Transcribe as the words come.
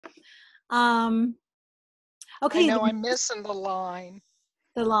Um, I okay, know I'm missing the line.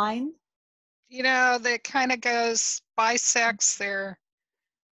 the line. You know, that kind of goes bisects there.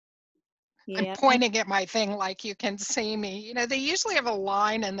 I'm Yeah, pointing at my thing like you can see me. You know, they usually have a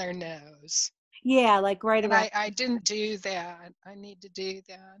line in their nose. yeah, like right And around. I didn't do that. I need to do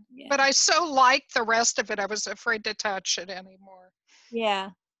that. Yeah, But I so liked the rest of it, I was afraid to touch it anymore. yeah.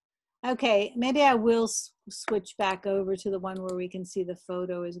 Okay, maybe I will switch back over to the one where we can see the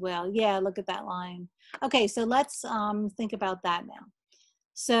photo as well. Yeah, look at that line. Okay, so let's think about that now.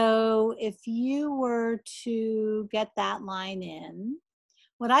 So if you were to get that line in,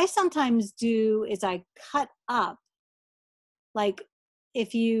 what I sometimes do is I cut up, like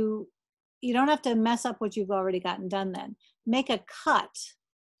if you don't have to mess up what you've already gotten done then. Make a cut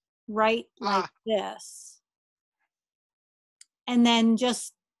right like Ah, this. And then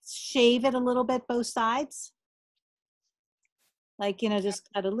just shave it a little bit both sides. Like, just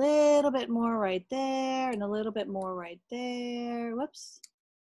cut a little bit more right there and a little bit more right there. Whoops.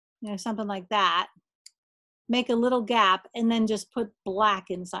 Something like that. Make a little gap and then just put black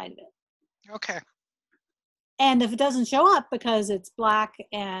inside of it. okay. And if it doesn't show up because it's black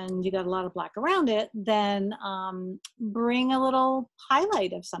and you got a lot of black around it, then bring a little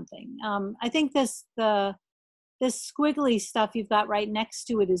highlight of something. I think this squiggly stuff you've got right next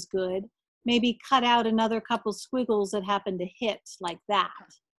to it is good. Maybe cut out another couple squiggles that happen to hit like that.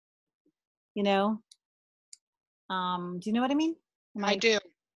 You know? Do you know what I mean? I do.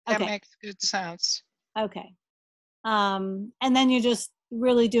 That Okay. makes good sense. Okay. And then you're just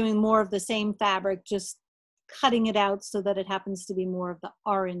really doing more of the same fabric, just cutting it out so that it happens to be more of the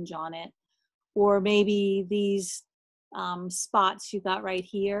orange on it. Or maybe these spots you got right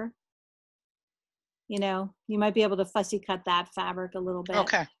here. You might be able to fussy cut that fabric a little bit.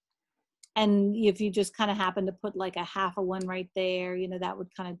 Okay. And if you just kind of happen to put like a half of one right there, that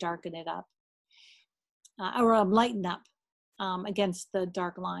would kind of darken it up. Or lighten up against the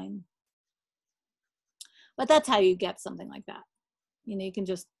dark line. But that's how you get something like that. You can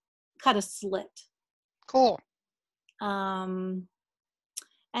just cut a slit. Cool. And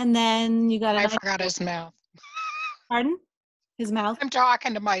then you got I forgot his mouth. Pardon? His mouth? I'm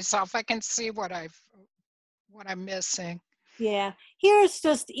talking to myself. I can see what I'm missing. Yeah. Here it's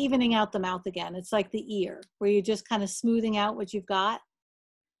just evening out the mouth again. It's like the ear, where you're just kind of smoothing out what you've got.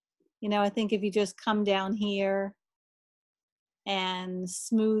 I think if you just come down here and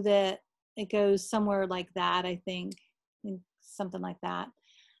smooth it, it goes somewhere like that, I think something like that.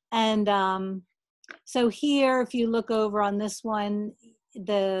 And so here, if you look over on this one,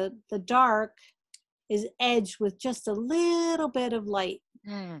 the dark is edged with just a little bit of light.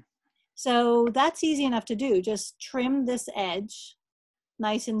 So that's easy enough to do. Just trim this edge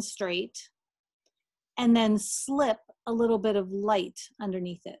nice and straight and then slip a little bit of light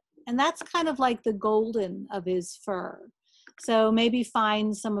underneath it. And that's kind of like the golden of his fur. So maybe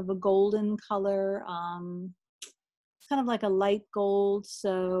find some of a golden color, kind of like a light gold.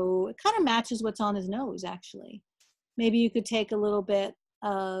 So it kind of matches what's on his nose, actually. Maybe you could take a little bit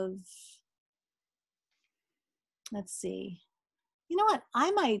of, let's see. You know what?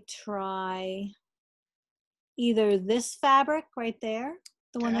 I might try either this fabric right there,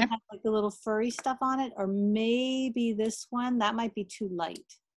 the one that has like the little furry stuff on it, or maybe this one. That might be too light.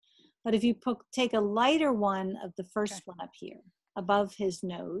 But if you take a lighter one of the first one up here, above his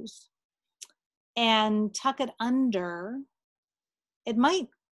nose, and tuck it under, it might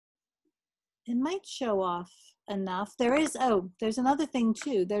show off enough. There's another thing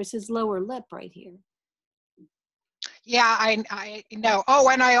too. There's his lower lip right here. Yeah, I know. Oh,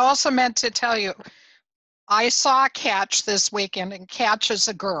 and I also meant to tell you, I saw Catch this weekend, and Catch is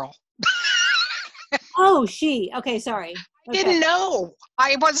a girl. Oh, she. Okay, sorry. I didn't know.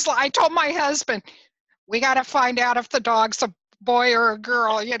 I told my husband, we got to find out if the dog's a boy or a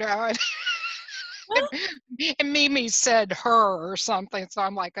girl, And Mimi said her or something, so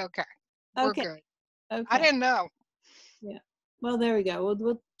I'm like, okay, we're good. Okay. I didn't know. Yeah. Well, there we go.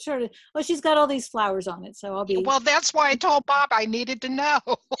 We'll sure. Well, she's got all these flowers on it, so I'll be. Well, that's why I told Bob I needed to know.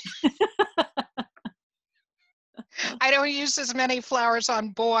 I don't use as many flowers on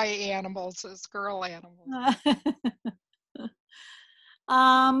boy animals as girl animals.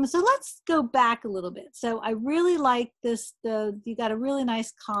 So let's go back a little bit. So I really like this. You got a really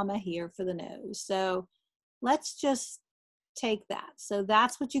nice comma here for the nose. So let's just take that. So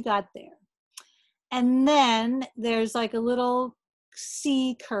that's what you got there. And then there's like a little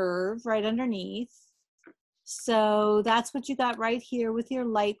C curve right underneath. So that's what you got right here with your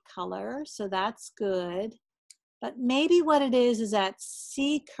light color. So that's good. But maybe what it is that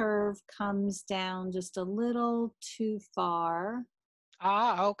C curve comes down just a little too far.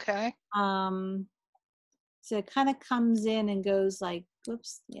 Ah, okay. So it kind of comes in and goes like,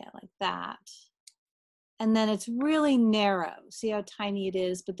 whoops, yeah, like that. And then it's really narrow. See how tiny it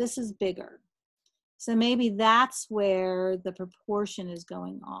is, but this is bigger. So maybe that's where the proportion is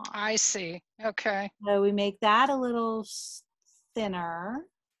going on. I see. Okay. So we make that a little thinner,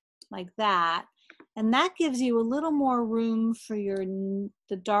 like that. And that gives you a little more room for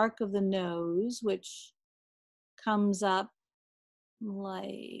the dark of the nose, which comes up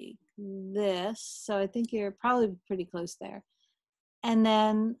like this. So I think you're probably pretty close there. And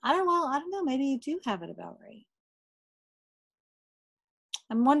then I don't know, maybe you do have it about right.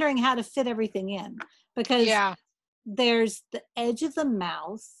 I'm wondering how to fit everything in, because Yeah. there's the edge of the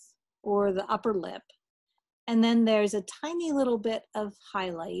mouth or the upper lip, and then there's a tiny little bit of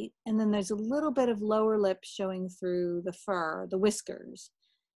highlight, and then there's a little bit of lower lip showing through the fur, the whiskers,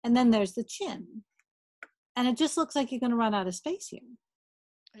 and then there's the chin. And it just looks like you're going to run out of space here.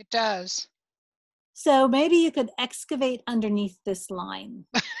 It does. So maybe you could excavate underneath this line.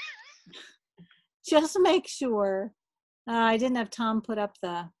 Just make sure. I didn't have Tom put up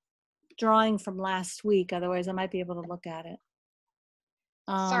the drawing from last week, otherwise I might be able to look at it. It's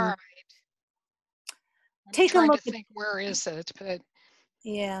all right. I'm Take a trying look to think where is it, but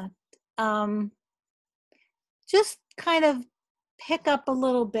yeah. Just kind of pick up a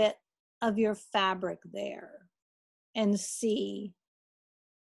little bit of your fabric there and see.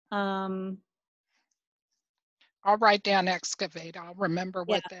 I'll write down excavate. I'll remember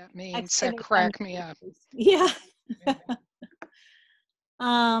what that means. So crack me up. Yeah.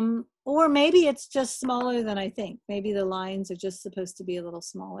 Or maybe it's just smaller than I think. Maybe the lines are just supposed to be a little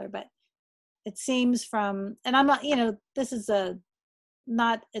smaller, but it seems from, and I'm not, this is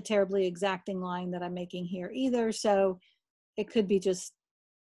not a terribly exacting line that I'm making here either. So it could be just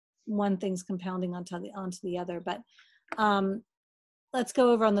one thing's compounding onto the other, but let's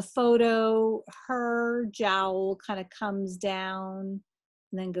go over on the photo. Her jowl kind of comes down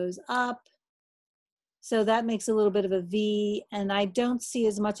and then goes up. So that makes a little bit of a V, and I don't see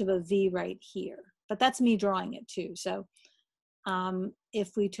as much of a V right here, but that's me drawing it too. So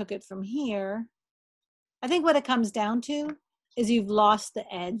if we took it from here, I think what it comes down to is you've lost the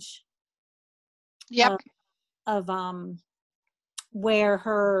edge. Yep. Of where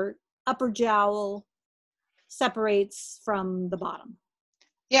her upper jowl separates from the bottom.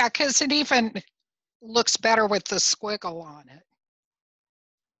 Yeah, because it even looks better with the squiggle on it.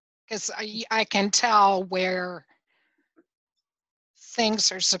 Because I can tell where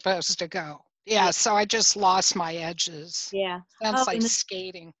things are supposed to go. Yeah, so I just lost my edges. Yeah. Sounds like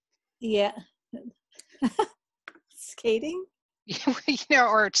skating. Yeah. Skating?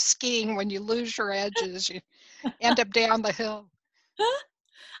 Or skiing, when you lose your edges, you end up down the hill.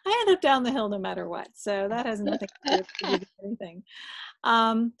 I end up down the hill no matter what. So that has nothing to do with anything.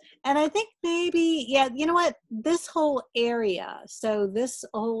 And I think maybe, yeah, you know what? This whole area, so this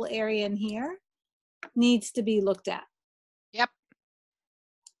whole area in here needs to be looked at. Yep.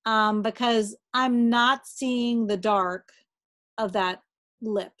 Because I'm not seeing the dark of that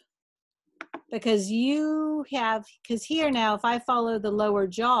lip. Because because here now, if I follow the lower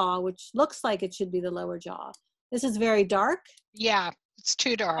jaw, which looks like it should be the lower jaw, this is very dark. Yeah, it's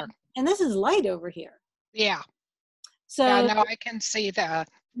too dark. And this is light over here. Yeah. So yeah, no, I can see that.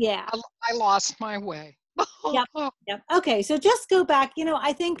 Yeah. I lost my way. Yep. Yep. Okay, so just go back.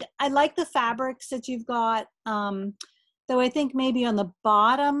 I think I like the fabrics that you've got. Though I think maybe on the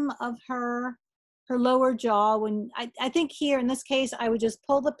bottom of her lower jaw, when I think here in this case, I would just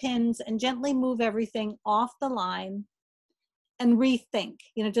pull the pins and gently move everything off the line and rethink,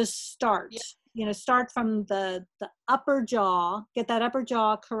 just start, start from the upper jaw, get that upper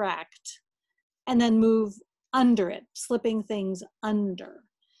jaw correct, and then move under it, slipping things under.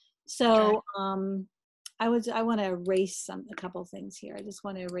 So I want to erase a couple things here. I just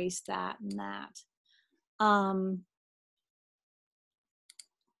want to erase that and that.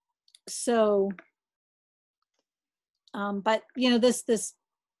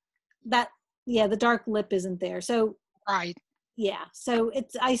 But the dark lip isn't there. So right. Yeah. So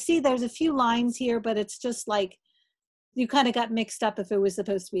I see there's a few lines here, but it's just like you kind of got mixed up if it was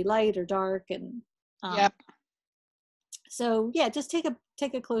supposed to be light or dark, and yep. So yeah, just take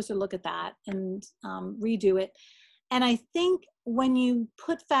a closer look at that and redo it. And I think when you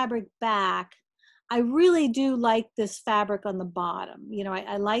put fabric back, I really do like this fabric on the bottom.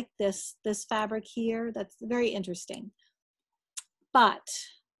 I like this fabric here. That's very interesting. But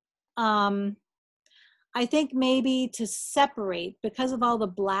I think maybe to separate, because of all the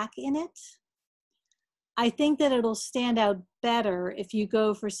black in it, I think that it'll stand out better if you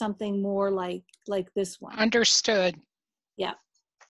go for something more like this one. Understood. Yeah.